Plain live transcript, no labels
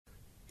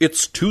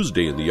It's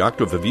Tuesday in the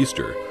octave of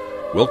Easter.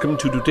 Welcome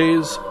to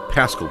today's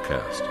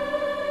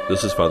PASCHALCAzT.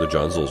 This is Father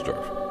John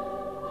Zulsdorf.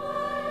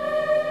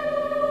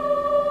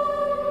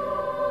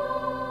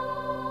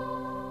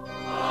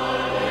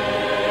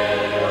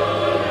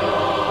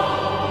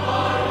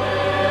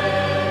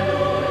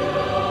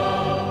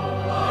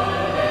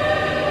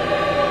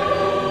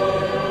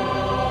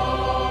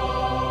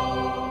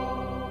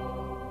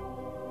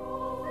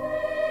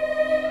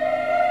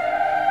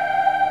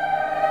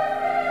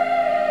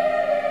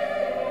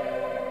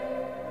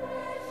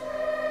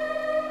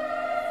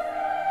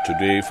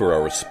 Today, for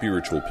our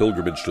spiritual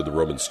pilgrimage to the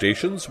Roman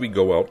stations, we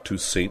go out to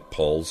St.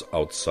 Paul's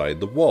outside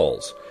the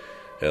walls.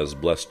 As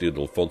Blessed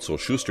Ildefonso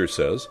Schuster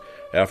says,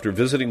 after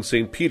visiting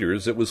St.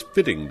 Peter's, it was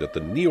fitting that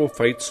the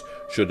neophytes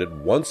should at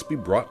once be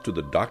brought to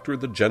the doctor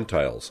of the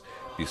Gentiles,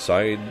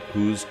 beside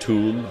whose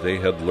tomb they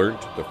had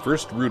learnt the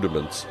first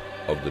rudiments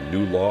of the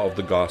new law of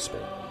the gospel.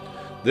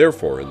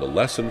 Therefore, in the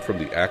lesson from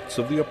the Acts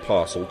of the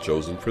Apostle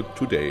chosen for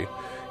today,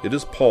 it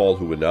is Paul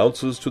who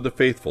announces to the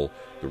faithful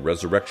the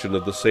resurrection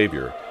of the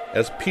Savior,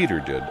 as Peter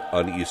did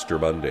on Easter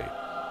Monday.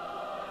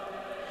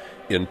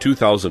 In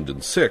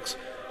 2006,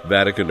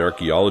 Vatican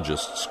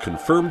archaeologists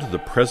confirmed the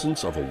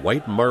presence of a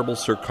white marble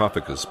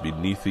sarcophagus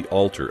beneath the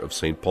altar of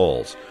St.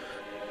 Paul's.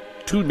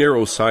 Two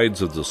narrow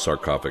sides of the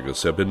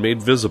sarcophagus have been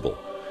made visible.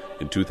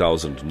 In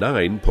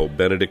 2009, Pope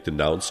Benedict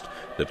announced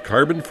that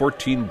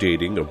carbon-14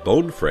 dating of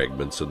bone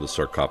fragments in the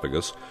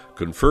sarcophagus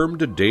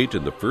confirmed a date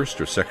in the 1st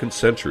or 2nd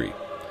century.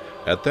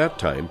 At that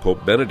time,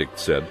 Pope Benedict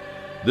said,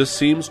 "This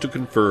seems to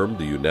confirm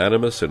the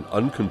unanimous and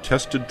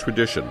uncontested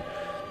tradition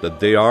that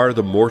they are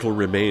the mortal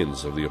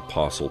remains of the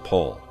Apostle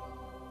Paul."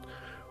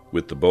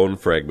 With the bone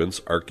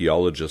fragments,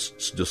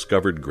 archaeologists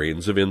discovered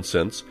grains of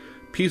incense,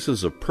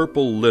 pieces of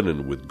purple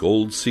linen with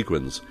gold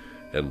sequins,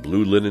 and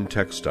blue linen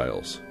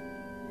textiles.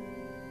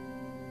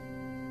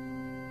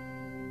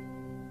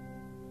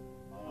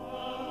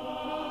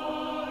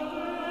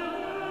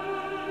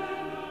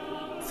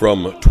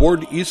 From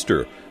Toward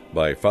Easter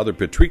by Father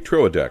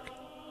Troadec.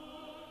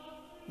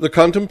 The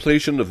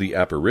contemplation of the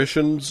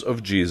apparitions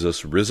of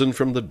Jesus risen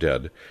from the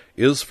dead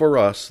is for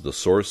us the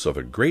source of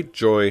a great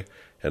joy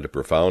and a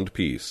profound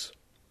peace.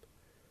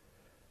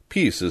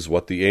 Peace is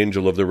what the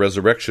angel of the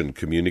resurrection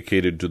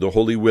communicated to the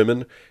holy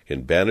women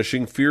in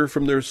banishing fear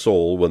from their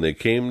soul when they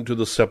came to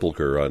the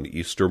sepulchre on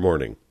Easter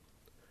morning.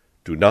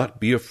 "Do not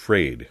be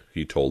afraid,"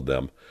 he told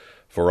them,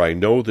 "for I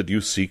know that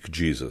you seek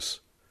Jesus."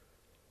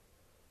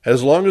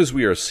 As long as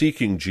we are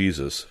seeking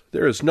Jesus,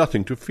 there is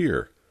nothing to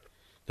fear.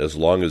 As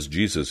long as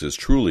Jesus is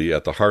truly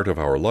at the heart of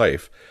our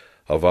life,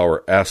 of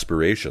our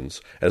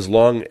aspirations, as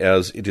long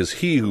as it is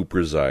He who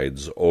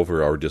presides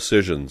over our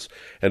decisions,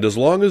 and as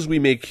long as we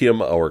make Him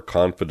our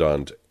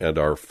confidant and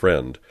our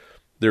friend,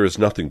 there is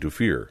nothing to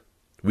fear.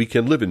 We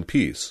can live in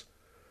peace.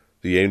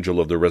 The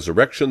angel of the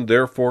resurrection,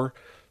 therefore,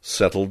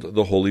 settled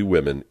the holy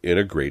women in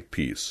a great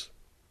peace.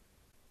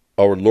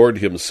 Our Lord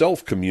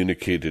Himself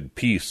communicated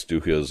peace to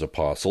His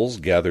apostles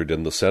gathered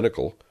in the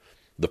cenacle.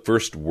 The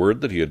first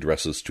word that He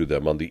addresses to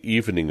them on the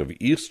evening of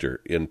Easter,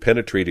 in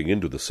penetrating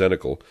into the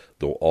cenacle,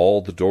 though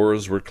all the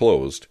doors were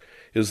closed,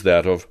 is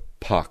that of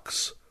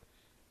Pax,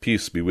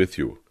 peace be with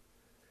you.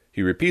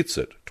 He repeats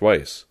it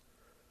twice.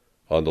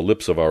 On the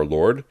lips of our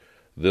Lord,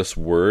 this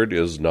word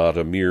is not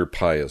a mere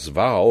pious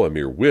vow, a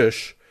mere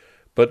wish,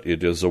 but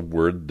it is a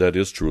word that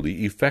is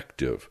truly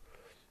effective.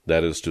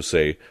 That is to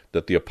say,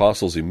 that the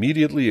apostles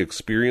immediately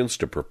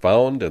experienced a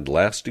profound and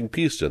lasting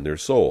peace in their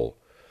soul.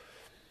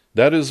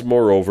 That is,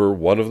 moreover,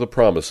 one of the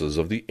promises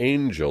of the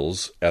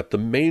angels at the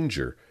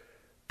manger,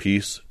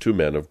 peace to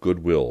men of good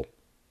will.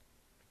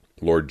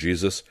 Lord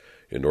Jesus,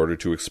 in order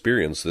to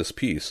experience this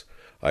peace,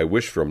 I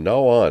wish from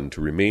now on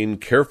to remain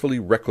carefully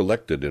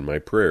recollected in my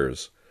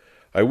prayers.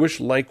 I wish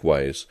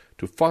likewise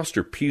to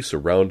foster peace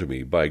around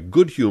me by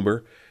good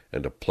humor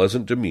and a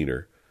pleasant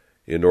demeanor,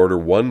 in order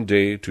one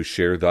day to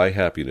share thy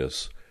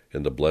happiness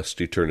in the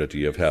blessed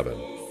eternity of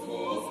heaven.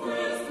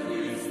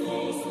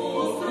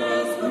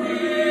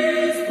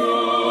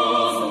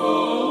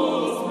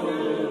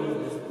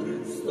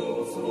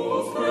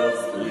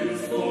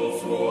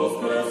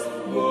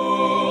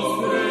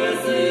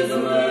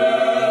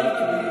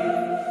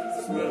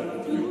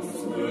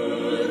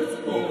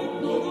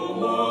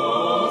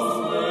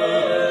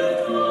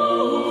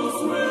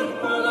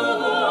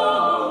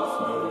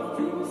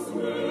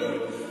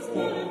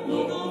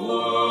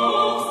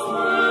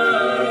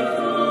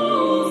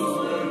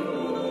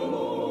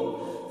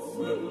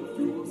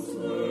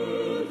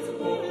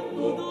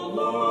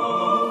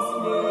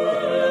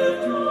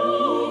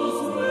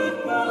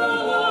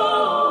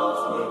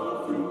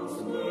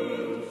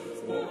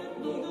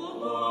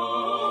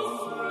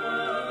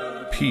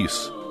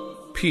 Peace,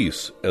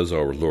 peace, as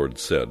our Lord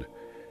said,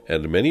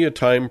 and many a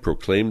time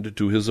proclaimed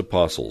to His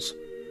apostles.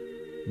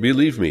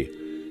 Believe me,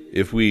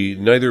 if we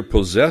neither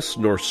possess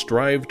nor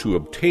strive to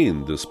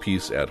obtain this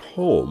peace at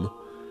home,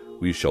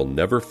 we shall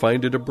never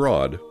find it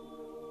abroad.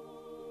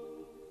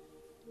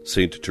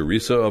 Saint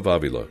Teresa of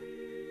Avila.